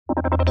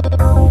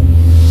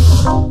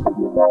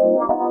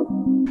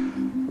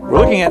We're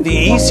looking at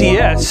the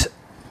ECS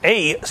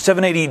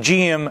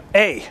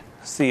A780GM-A.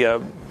 It's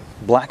the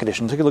black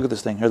edition. Take a look at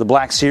this thing, or the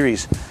black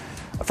series.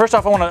 First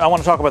off, I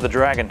want to talk about the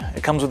Dragon.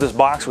 It comes with this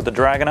box with the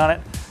Dragon on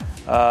it.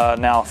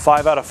 Now,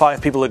 5 out of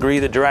 5 people agree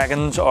that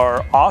Dragons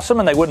are awesome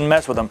and they wouldn't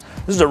mess with them.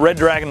 This is a Red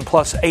Dragon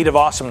plus 8 of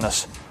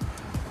awesomeness.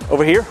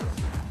 Over here,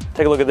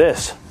 take a look at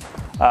this.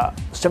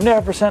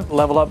 75%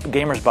 level up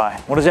gamers buy.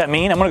 What does that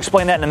mean? I'm going to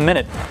explain that in a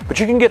minute.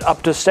 But you can get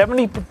up to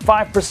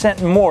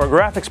 75% more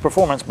graphics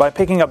performance by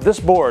picking up this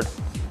board.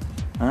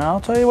 And I'll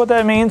tell you what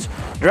that means.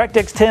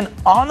 DirectX 10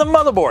 on the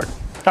motherboard.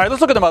 All right, let's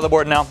look at the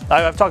motherboard now.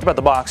 I've talked about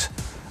the box.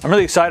 I'm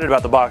really excited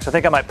about the box. I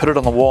think I might put it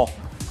on the wall.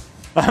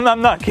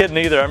 I'm not kidding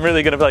either. I'm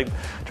really going to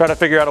try to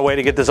figure out a way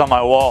to get this on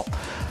my wall.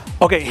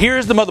 Okay,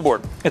 here's the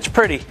motherboard. It's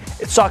pretty.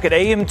 It's Socket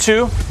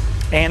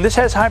AM2, and this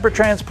has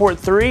Hypertransport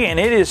 3, and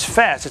it is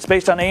fast. It's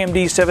based on AMD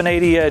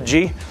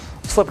 780G.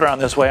 Let's flip it around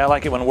this way. I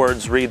like it when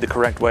words read the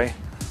correct way.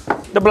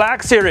 The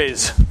Black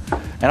Series.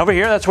 And over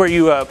here, that's where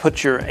you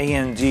put your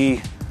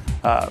AMD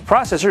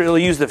processor. It'll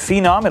use the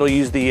Phenom. It'll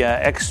use the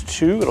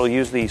X2. It'll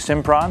use the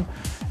Sempron,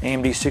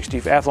 AMD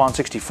Athlon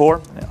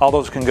 64. All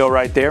those can go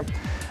right there.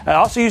 It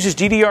also uses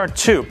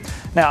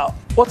DDR2. Now,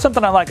 what's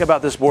something I like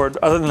about this board,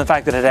 other than the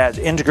fact that it has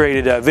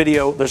integrated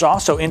video, there's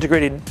also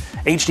integrated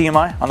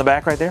HDMI on the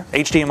back right there.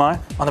 HDMI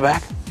on the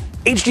back.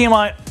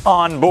 HDMI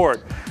on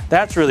board.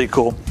 That's really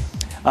cool.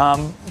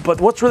 But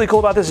what's really cool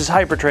about this is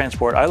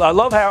Hypertransport. I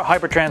love how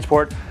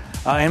Hypertransport,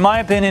 in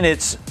my opinion,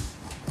 it's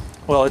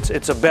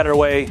a better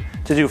way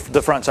to do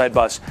the front side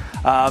bus.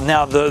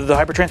 Now, the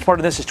Hypertransport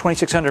in this is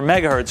 2600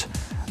 megahertz.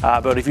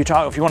 But if you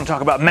want to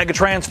talk about mega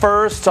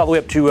transfers, it's all the way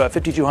up to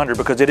 5200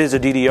 because it is a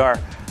DDR.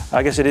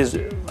 I guess it is.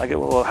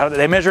 How do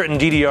they measure it in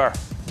DDR?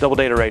 Double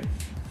data rate.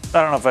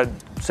 I don't know if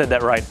I said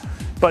that right,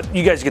 but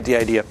you guys get the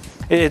idea.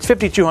 It's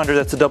 5200.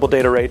 That's the double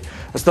data rate.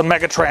 That's the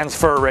mega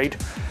transfer rate.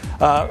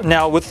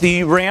 Now with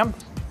the RAM,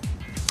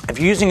 if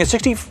you're using a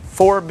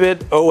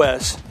 64-bit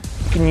OS,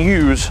 you can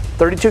use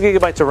 32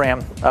 gigabytes of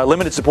RAM.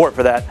 Limited support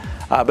for that,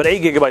 but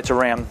 8 gigabytes of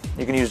RAM.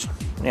 You can use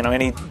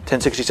any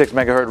 1066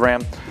 megahertz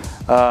RAM.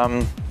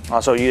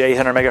 Also, you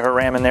 800 megahertz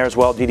RAM in there as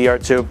well,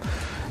 DDR2.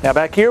 Now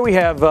back here we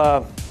have,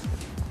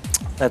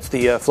 that's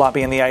the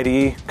floppy and the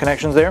IDE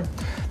connections there.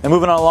 Now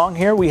moving on along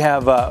here, we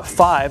have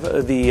 5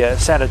 of the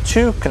SATA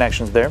 2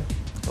 connections there.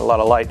 A lot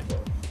of light.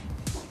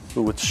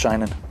 Ooh, it's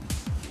shining.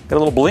 Got a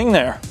little bling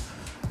there.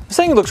 This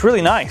thing looks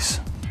really nice.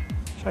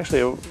 It's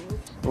actually a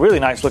really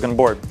nice looking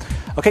board.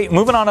 Okay,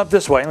 moving on up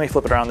this way. Let me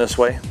flip it around this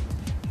way.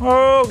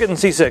 Oh, getting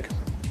seasick.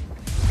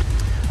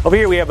 Over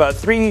here we have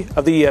 3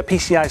 of the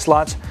PCI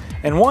slots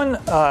and 1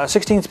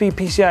 16-speed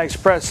PCI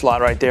Express slot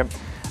right there.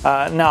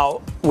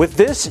 Now, with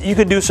this, you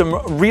can do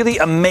some really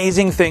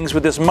amazing things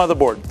with this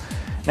motherboard.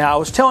 Now, I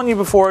was telling you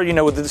before,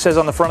 what it says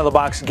on the front of the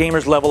box,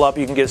 gamers level up,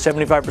 you can get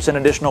 75%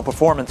 additional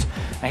performance.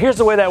 Now, here's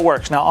the way that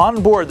works. Now,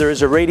 on board, there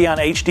is a Radeon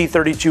HD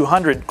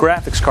 3200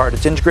 graphics card.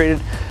 It's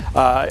integrated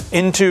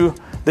into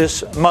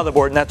this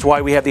motherboard, and that's why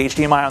we have the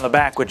HDMI on the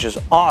back, which is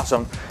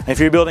awesome. And if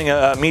you're building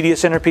a media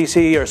center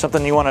PC or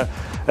something you want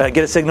to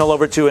get a signal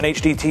over to an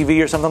HD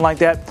TV or something like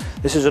that,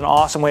 this is an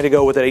awesome way to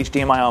go with that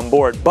HDMI on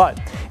board. But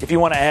if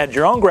you want to add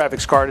your own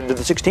graphics card into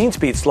the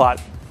 16-speed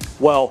slot,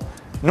 well,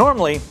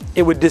 normally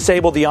it would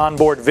disable the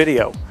onboard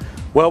video.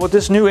 Well, with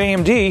this new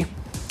AMD,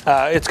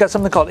 it's got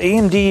something called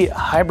AMD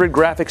Hybrid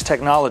Graphics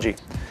Technology,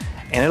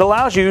 and it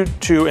allows you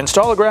to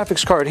install a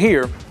graphics card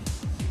here,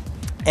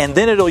 and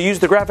then it'll use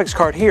the graphics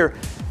card here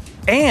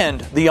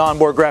and the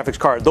onboard graphics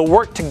card. They'll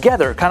work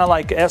together, kind of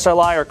like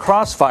SLI or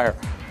Crossfire.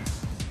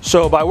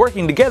 So by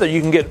working together,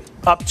 you can get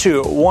up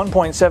to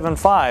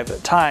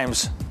 1.75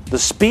 times the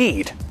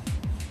speed.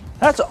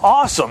 That's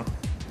awesome.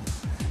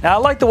 Now, I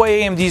like the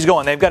way AMD's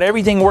going. They've got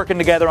everything working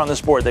together on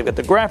this board. They've got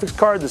the graphics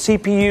card, the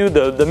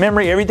CPU, the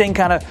memory, everything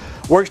kind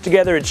of works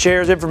together. It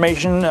shares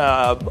information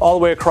all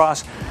the way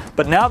across.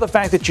 But now the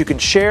fact that you can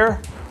share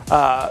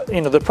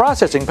the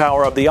processing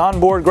power of the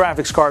onboard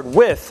graphics card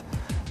with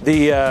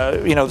the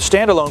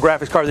standalone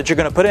graphics card that you're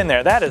going to put in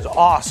there, that is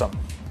awesome.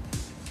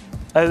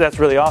 That's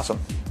really awesome.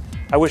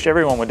 I wish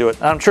everyone would do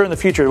it. I'm sure in the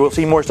future we'll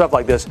see more stuff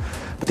like this.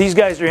 But these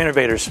guys are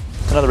innovators.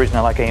 That's another reason I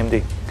like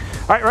AMD.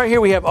 All right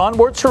here we have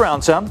onboard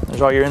surround sound.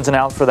 There's all your ins and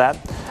outs for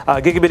that.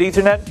 Gigabit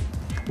Ethernet.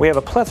 We have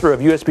a plethora of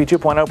USB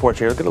 2.0 ports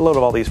here. Look at a load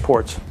of all these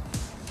ports.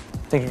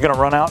 Think you're going to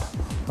run out?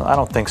 Well, I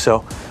don't think so.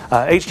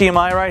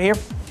 HDMI right here.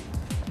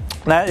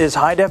 That is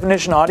high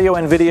definition audio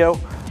and video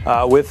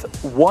with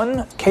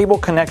 1 cable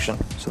connection.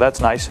 So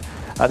that's nice.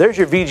 There's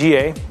your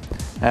VGA.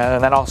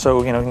 And that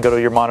also, you can go to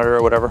your monitor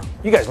or whatever.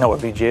 You guys know what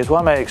VGA is. Why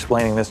am I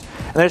explaining this?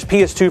 And there's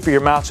PS2 for your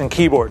mouse and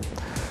keyboard.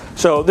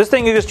 So this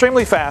thing is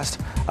extremely fast.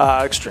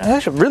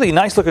 Actually, really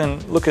nice looking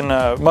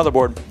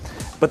motherboard.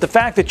 But the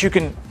fact that you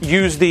can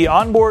use the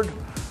onboard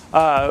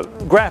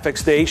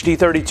graphics, the HD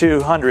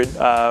 3200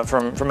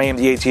 from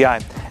AMD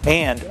ATI,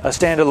 and a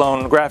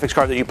standalone graphics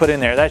card that you put in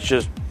there, that's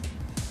just,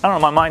 I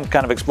don't know, my mind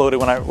kind of exploded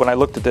when I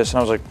looked at this, and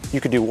I was like, you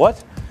could do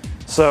what?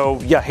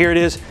 So yeah, here it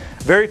is.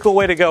 Very cool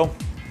way to go.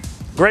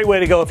 Great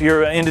way to go if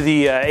you're into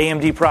the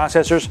AMD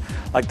processors,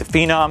 like the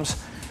Phenoms.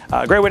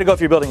 Great way to go if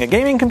you're building a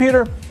gaming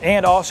computer,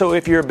 and also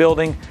if you're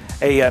building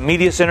a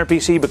media center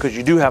PC, because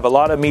you do have a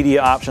lot of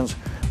media options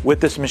with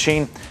this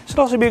machine. This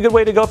would also be a good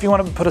way to go if you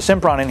want to put a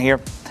Sempron in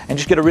here and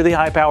just get a really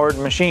high-powered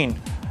machine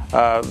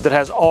that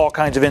has all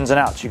kinds of ins and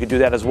outs. You could do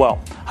that as well.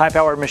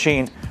 High-powered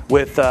machine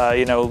with,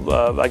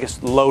 I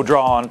guess, low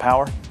draw on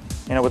power,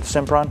 with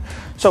the Sempron.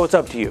 So it's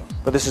up to you,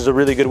 but this is a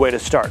really good way to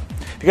start.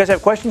 If you guys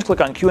have questions,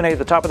 click on Q&A at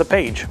the top of the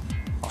page.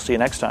 I'll see you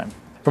next time.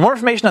 For more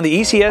information on the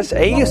ECS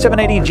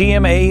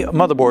A780GM-A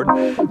Motherboard,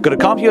 go to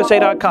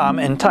CompUSA.com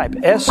and type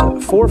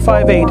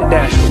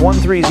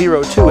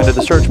S458-1302 into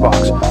the search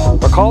box,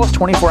 or call us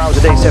 24 hours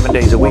a day, 7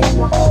 days a week.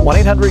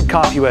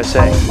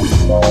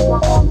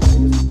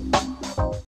 1-800-CompUSA.